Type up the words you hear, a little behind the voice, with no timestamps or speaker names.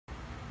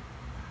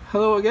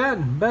Hello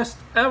again, Best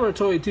Ever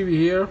Toy TV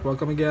here.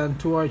 Welcome again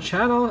to our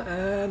channel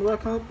and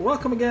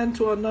welcome again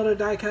to another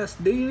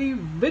Diecast daily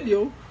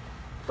video.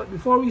 But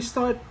before we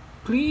start,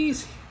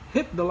 please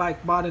hit the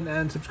like button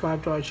and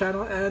subscribe to our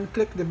channel and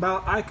click the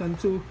bell icon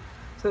too,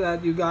 so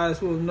that you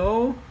guys will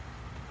know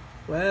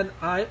when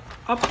I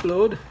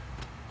upload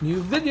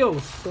new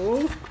videos.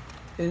 So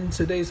in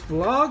today's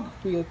vlog,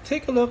 we'll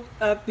take a look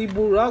at the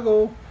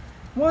Bburago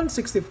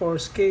 1/64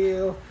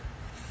 scale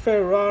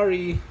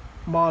Ferrari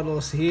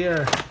models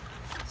here.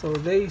 So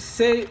they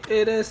say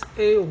it is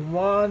a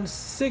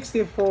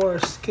 1/64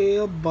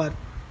 scale, but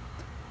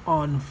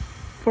on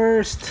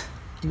first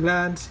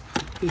glance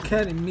you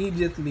can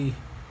immediately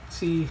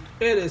see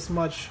it is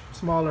much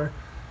smaller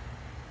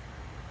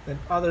than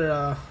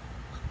other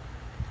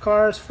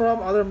cars from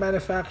other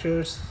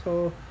manufacturers.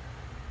 So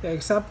the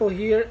example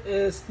here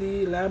is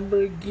the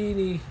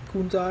Lamborghini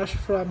Countach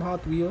from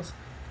Hot Wheels.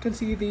 You can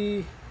see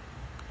the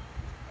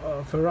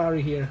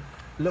Ferrari here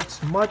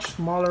looks much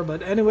smaller,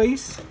 but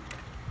anyways,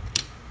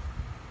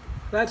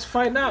 let's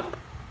find out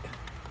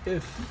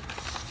if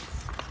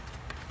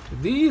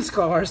these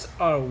cars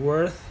are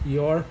worth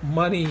your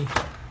money.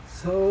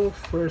 So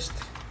first,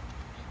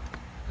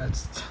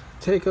 let's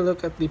take a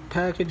look at the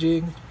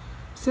packaging.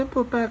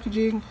 Simple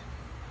packaging.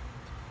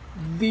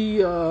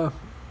 The you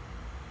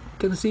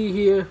can see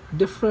here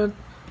different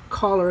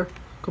color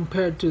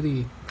compared to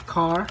the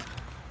car.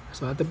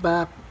 So at the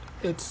back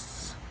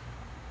it's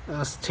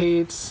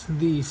states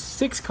the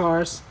 6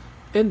 cars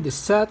in the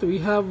set. We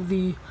have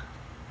the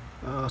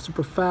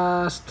super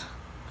fast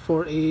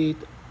 48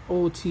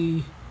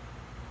 OTB.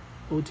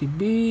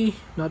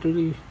 Not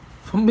really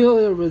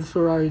familiar with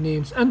Ferrari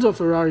names. Enzo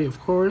Ferrari, of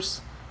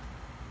course.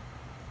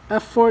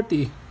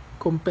 F40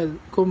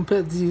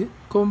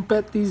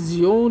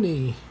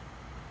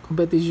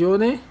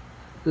 Competizione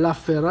La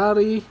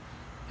Ferrari,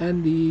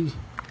 and the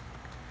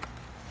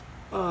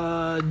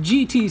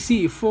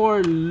GTC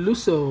for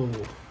Lusso.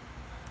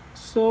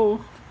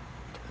 So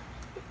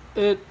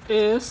it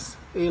is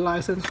a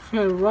licensed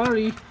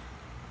Ferrari.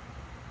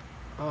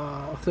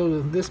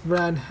 So this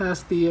brand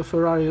has the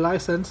Ferrari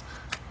license,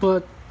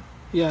 but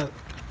yeah,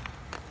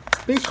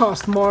 they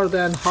cost more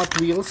than Hot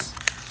Wheels.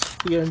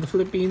 Here in the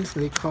Philippines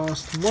they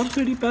cost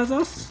 130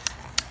 pesos,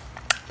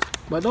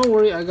 but don't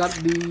worry, I got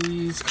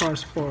these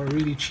cars for a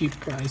really cheap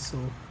price, so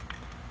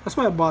that's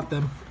why I bought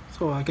them,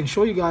 so I can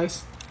show you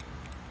guys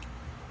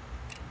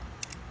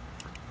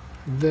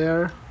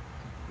their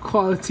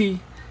quality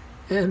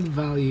and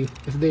value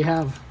if they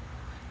have.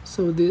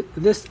 So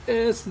this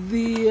is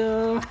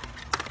the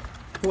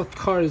what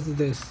car is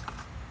this?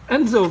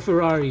 Enzo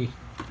Ferrari,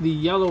 the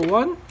yellow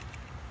one.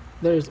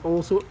 There is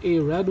also a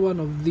red one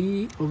of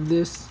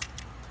this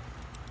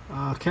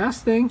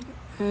casting,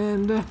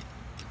 and you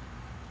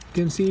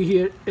can see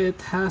here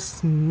it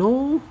has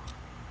no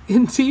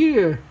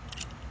interior.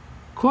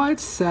 Quite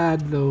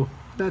sad though.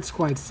 That's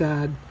quite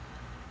sad.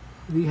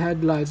 The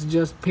headlights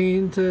just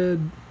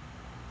painted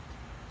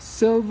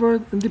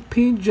silver, and the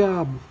paint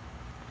job,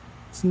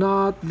 it's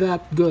not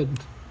that good.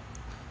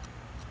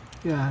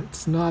 Yeah,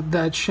 it's not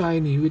that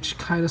shiny, which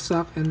kind of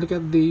suck. And look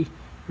at the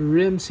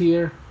rims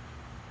here,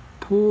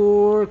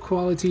 poor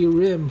quality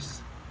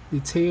rims. The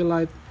tail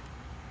light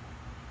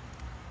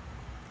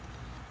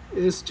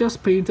is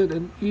just painted,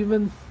 and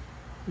even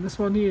this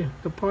one here,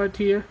 the part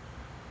here,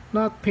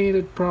 not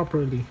painted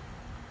properly.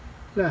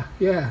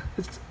 Yeah,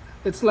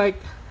 it's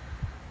like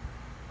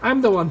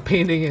I'm the one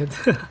painting it.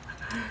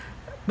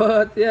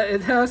 But yeah,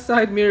 it has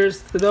side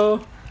mirrors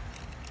though.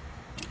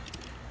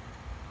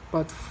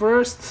 But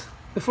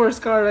the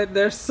first car right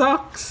there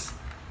sucks.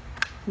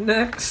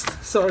 Next,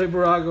 sorry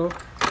Bburago,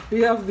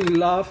 we have the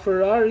La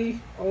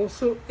Ferrari,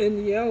 also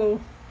in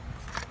yellow.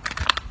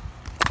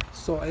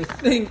 So I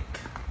think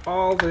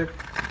all the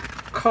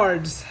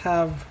cards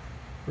have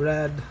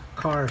red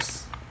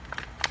cars.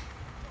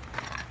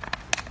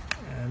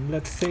 And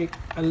let's take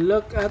a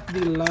look at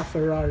the La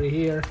Ferrari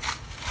here.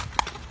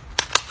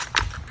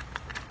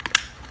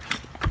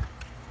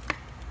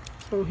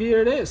 So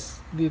here it is,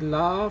 the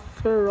La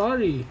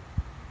Ferrari.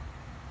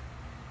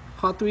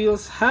 Hot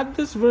Wheels had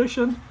this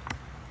version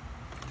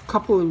a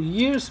couple of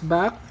years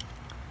back.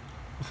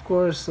 Of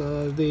course,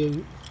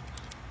 they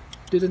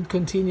didn't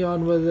continue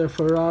on with their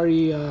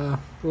Ferrari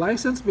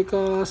license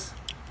because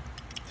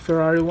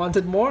Ferrari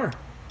wanted more.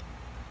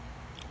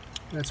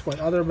 That's why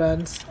other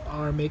brands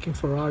are making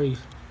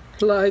Ferraris,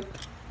 like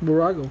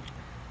Bburago,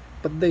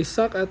 but they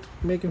suck at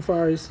making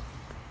Ferraris.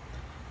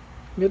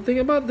 Good thing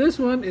about this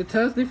one, it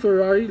has the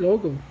Ferrari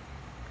logo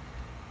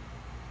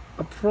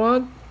up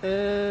front,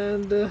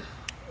 and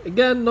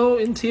again, no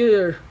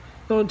interior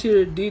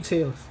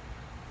details.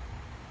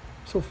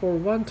 So for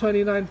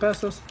 129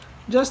 pesos,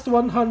 just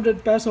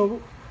 100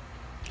 peso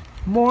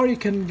more, you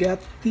can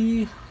get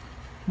the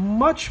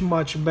much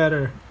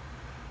better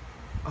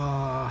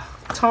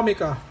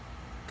Tomica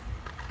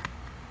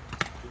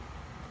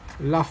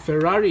La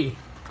Ferrari.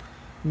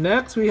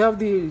 Next we have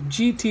the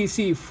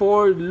GTC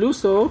for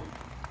Lusso.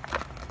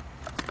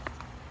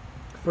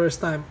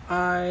 First time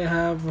I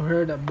have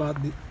heard about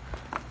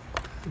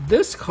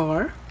this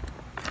car.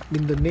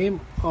 in the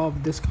name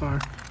of this car,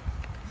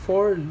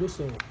 for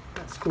Lusso.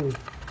 That's cool.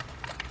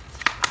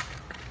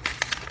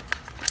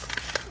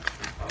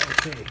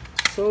 Okay,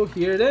 so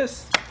here it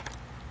is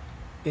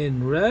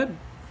in red.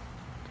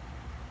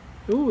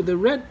 Ooh, the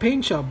red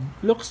paint job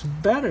looks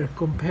better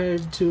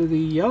compared to the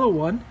yellow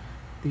one.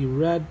 The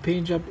red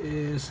paint job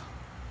is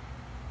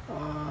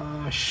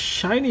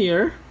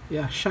shinier.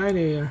 Yeah,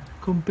 shinier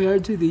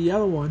compared to the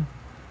yellow one.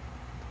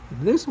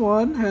 This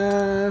one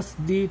has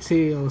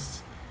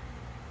details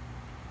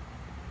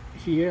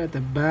here at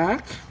the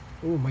back.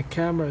 Oh, my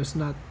camera is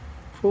not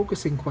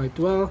focusing quite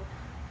well.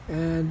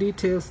 And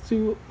details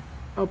too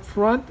up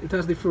front. It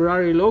has the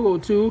Ferrari logo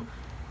too,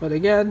 but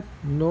again,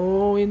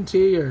 no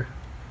interior.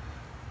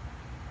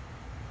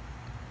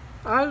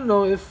 I don't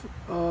know if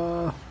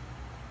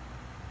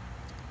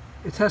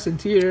it has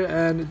interior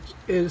and it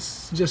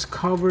is just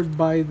covered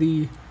by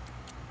the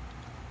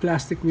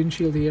plastic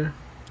windshield here,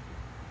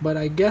 but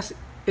I guess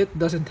it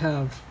doesn't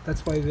have.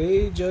 That's why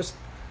they just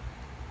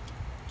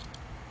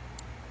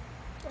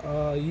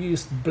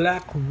used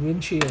black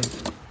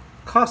windshield.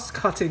 Cost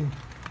cutting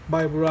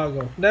by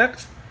Bburago.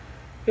 Next,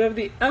 we have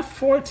the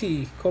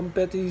F40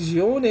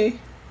 Competizione.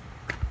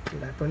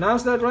 Did I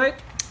pronounce that right?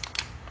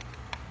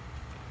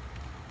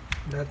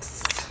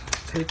 Let's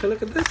take a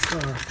look at this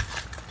car.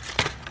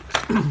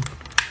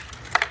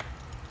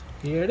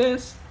 Here it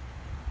is.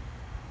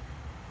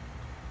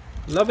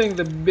 Loving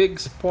the big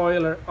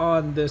spoiler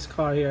on this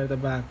car here at the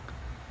back.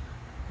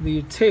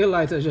 The tail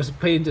lights are just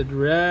painted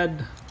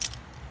red.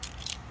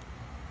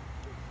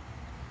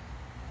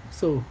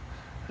 So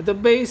at the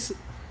base,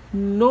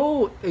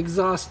 no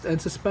exhaust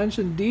and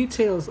suspension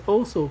details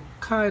also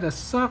kind of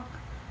suck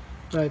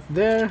right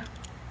there.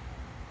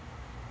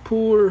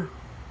 Poor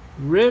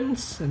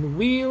rims and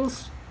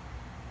wheels.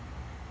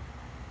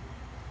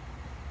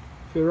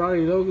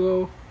 Ferrari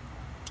logo.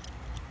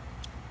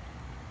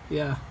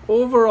 Yeah,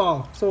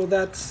 overall, so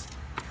that's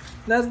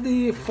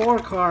the 4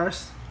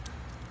 cars,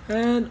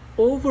 and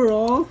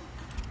overall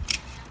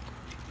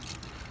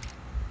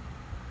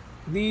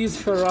these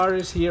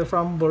Ferraris here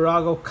from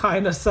Bburago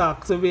kind of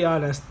suck, to be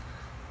honest.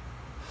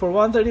 For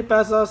 130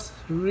 pesos,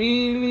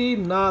 really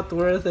not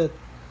worth it.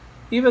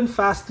 Even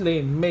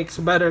Fastlane makes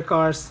better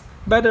cars,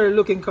 better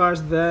looking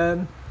cars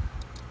than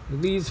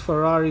these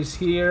Ferraris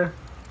here.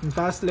 And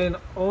Fastlane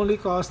only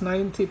costs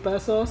 90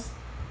 pesos.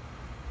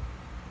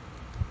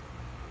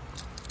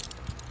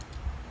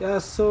 Yeah,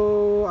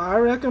 so I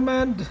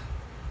recommend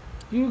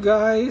you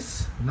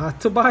guys not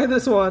to buy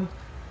this one.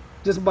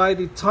 Just buy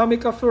the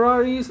Tomica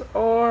Ferraris,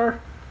 or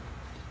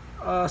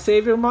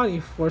save your money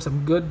for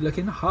some good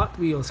looking Hot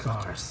Wheels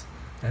cars.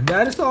 And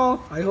that is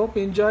all. I hope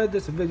you enjoyed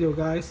this video,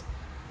 guys.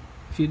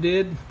 If you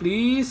did,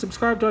 please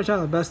subscribe to our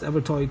channel, Best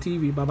Ever Toy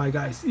TV. Bye bye,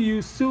 guys. See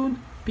you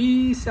soon.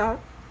 Peace out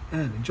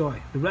and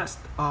enjoy the rest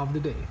of the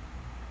day.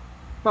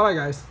 Bye bye,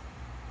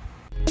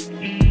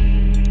 guys.